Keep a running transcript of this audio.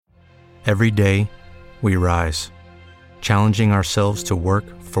Every day, we rise, challenging ourselves to work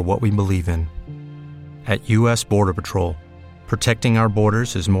for what we believe in. At U.S. Border Patrol, protecting our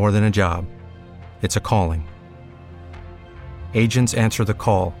borders is more than a job. It's a calling. Agents answer the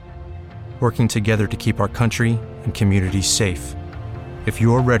call, working together to keep our country and communities safe. If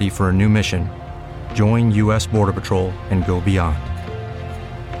you're ready for a new mission, join U.S. Border Patrol and go beyond.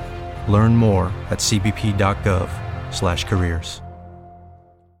 Learn more at cbp.gov/careers.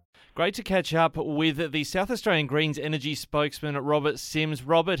 Great to catch up with the South Australian Greens energy spokesman, Robert Sims.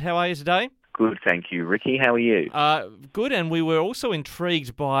 Robert, how are you today? Good, thank you. Ricky, how are you? Good, and we were also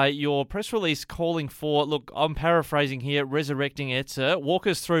intrigued by your press release calling for, look, I'm paraphrasing here, resurrecting ETSA. Walk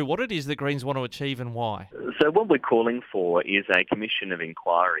us through what it is that Greens want to achieve and why. So what we're calling for is a commission of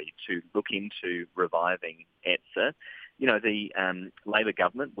inquiry to look into reviving ETSA. You know, the Labor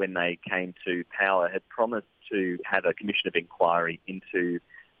government, when they came to power, had promised to have a commission of inquiry into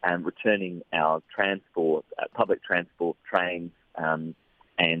returning our transport, public transport, trains and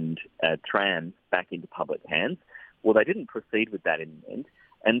trams back into public hands. Well, they didn't proceed with that in the end.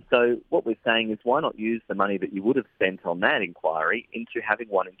 And so what we're saying is why not use the money that you would have spent on that inquiry into having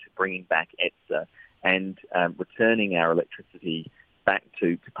one into bringing back ETSA and returning our electricity back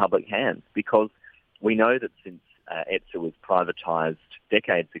to public hands? Because we know that since ETSA was privatised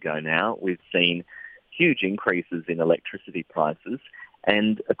decades ago now, we've seen huge increases in electricity prices.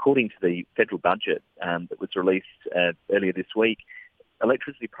 And according to the federal budget that was released earlier this week,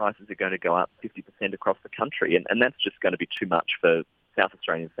 electricity prices are going to go up 50% across the country. And that's just going to be too much for South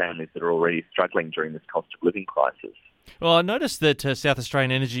Australian families that are already struggling during this cost of living crisis. Well, I noticed that South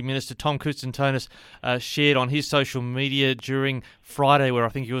Australian Energy Minister Tom Koutsantonis shared on his social media during Friday, where I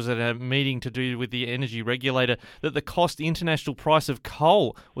think he was at a meeting to do with the energy regulator, that the international price of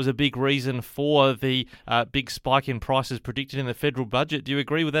coal was a big reason for the big spike in prices predicted in the federal budget. Do you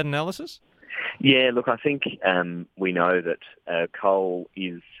agree with that analysis? Yeah, look, I think we know that coal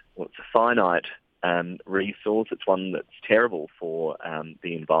is, it's a finite resource. It's one that's terrible for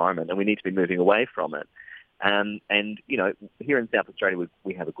the environment, and we need to be moving away from it. And, you know, here in South Australia,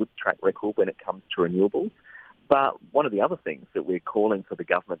 we have a good track record when it comes to renewables. But one of the other things that we're calling for the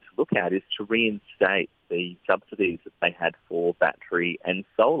government to look at is to reinstate the subsidies that they had for battery and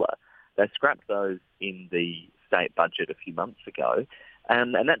solar. They scrapped those in the state budget a few months ago.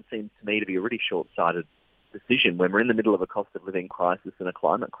 And that seems to me to be a really short-sighted decision when we're in the middle of a cost of living crisis and a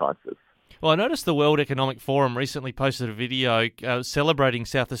climate crisis. Well, I noticed the World Economic Forum recently posted a video celebrating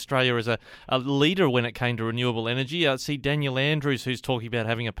South Australia as a leader when it came to renewable energy. I see Daniel Andrews, who's talking about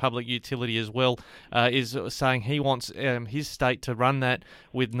having a public utility as well, is saying he wants his state to run that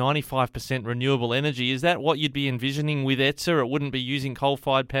with 95% renewable energy. Is that what you'd be envisioning with ETSA? It wouldn't be using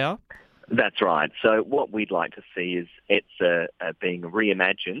coal-fired power? That's right. So what we'd like to see is ETSA being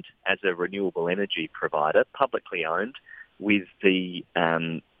reimagined as a renewable energy provider, publicly owned, with the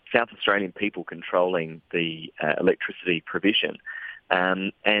South Australian people controlling the electricity provision.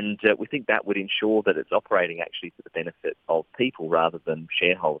 And we think that would ensure that it's operating actually for the benefit of people rather than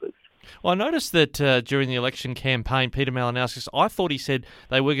shareholders. Well, I noticed that during the election campaign, Peter Malinauskas, I thought he said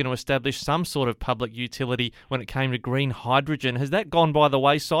they were going to establish some sort of public utility when it came to green hydrogen. Has that gone by the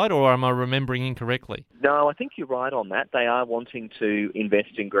wayside, or am I remembering incorrectly? No, I think you're right on that. They are wanting to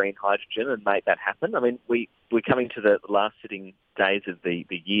invest in green hydrogen and make that happen. I mean, we're coming to the last sitting days of the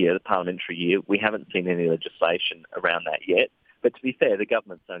year, the parliamentary year. We haven't seen any legislation around that yet. But to be fair, the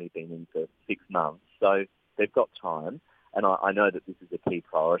government's only been in for 6 months, so they've got time. And I know that this is a key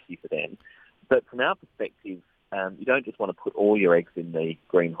priority for them. But from our perspective, you don't just want to put all your eggs in the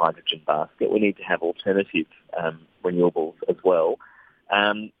green hydrogen basket. We need to have alternative renewables as well.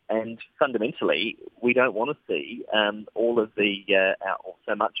 And fundamentally, we don't want to see all of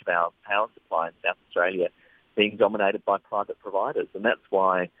so much of our power supply in South Australia being dominated by private providers. And that's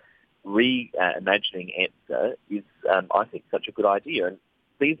why reimagining ETSA is, I think, such a good idea. And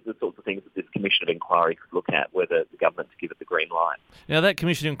these are the sorts of things that this Commission of Inquiry could look at, whether the government to give it the green light. Now, that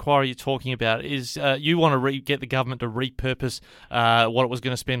Commission of Inquiry you're talking about is you want to get the government to repurpose what it was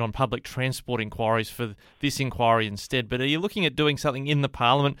going to spend on public transport inquiries for this inquiry instead. But are you looking at doing something in the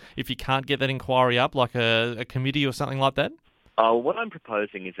Parliament if you can't get that inquiry up, like a committee or something like that? What I'm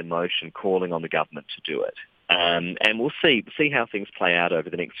proposing is a motion calling on the government to do it. And we'll see how things play out over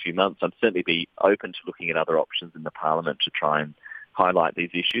the next few months. I'd certainly be open to looking at other options in the Parliament to try and highlight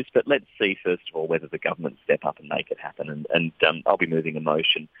these issues, but let's see first of all whether the government step up and make it happen. And I'll be moving a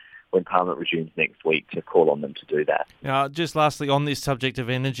motion when Parliament resumes next week to call on them to do that. Now, just lastly on this subject of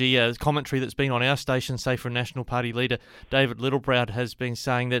energy, commentary that's been on our station, say for National Party leader David Littleproud, has been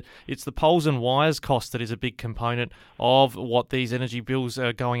saying that it's the poles and wires cost that is a big component of what these energy bills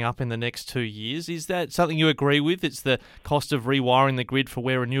are going up in the next 2 years. Is that something you agree with? It's the cost of rewiring the grid for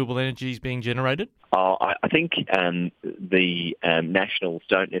where renewable energy is being generated? I think the Nationals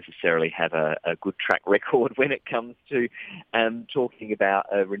don't necessarily have a good track record when it comes to talking about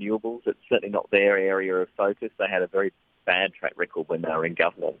renewables. It's certainly not their area of focus. They had a very bad track record when they were in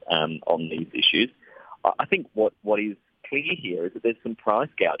government on these issues. I think what is clear here is that there's some price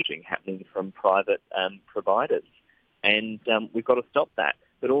gouging happening from private providers, and we've got to stop that.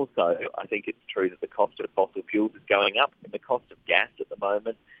 But also, I think it's true that the cost of fossil fuels is going up, and the cost of gas at the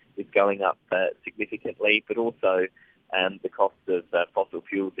moment is going up significantly, but also the cost of fossil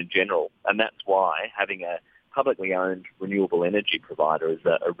fuels in general. And that's why having a publicly owned renewable energy provider is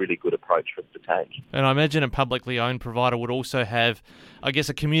a really good approach for us to take. And I imagine a publicly owned provider would also have, I guess,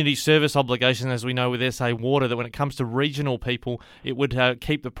 a community service obligation, as we know with SA Water, that when it comes to regional people, it would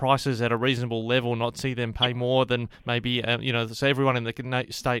keep the prices at a reasonable level, not see them pay more than maybe, so everyone in the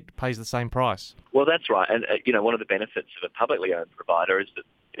state pays the same price. Well, that's right. And, one of the benefits of a publicly owned provider is that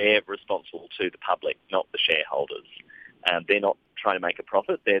they're responsible to the public, not the shareholders. They're not trying to make a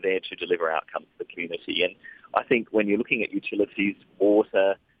profit. They're there to deliver outcomes for the community. And I think when you're looking at utilities,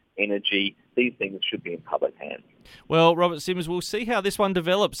 water, energy, these things should be in public hands. Well, Robert Sims, we'll see how this one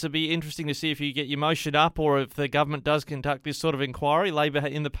develops. It'll be interesting to see if you get your motion up or if the government does conduct this sort of inquiry. Labor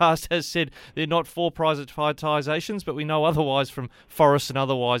in the past has said they're not for privatisations, but we know otherwise from Forrest and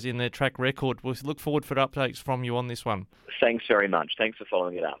otherwise in their track record. We'll look forward for updates from you on this one. Thanks very much. Thanks for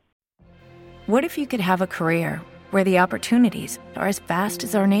following it up. What if you could have a career where the opportunities are as vast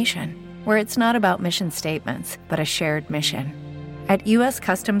as our nation, where it's not about mission statements, but a shared mission? At U.S.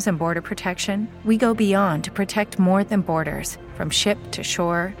 Customs and Border Protection, we go beyond to protect more than borders. From ship to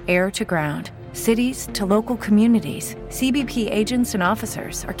shore, air to ground, cities to local communities, CBP agents and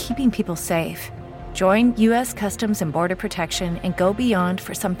officers are keeping people safe. Join U.S. Customs and Border Protection and go beyond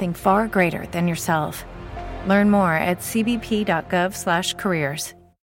for something far greater than yourself. Learn more at cbp.gov/careers.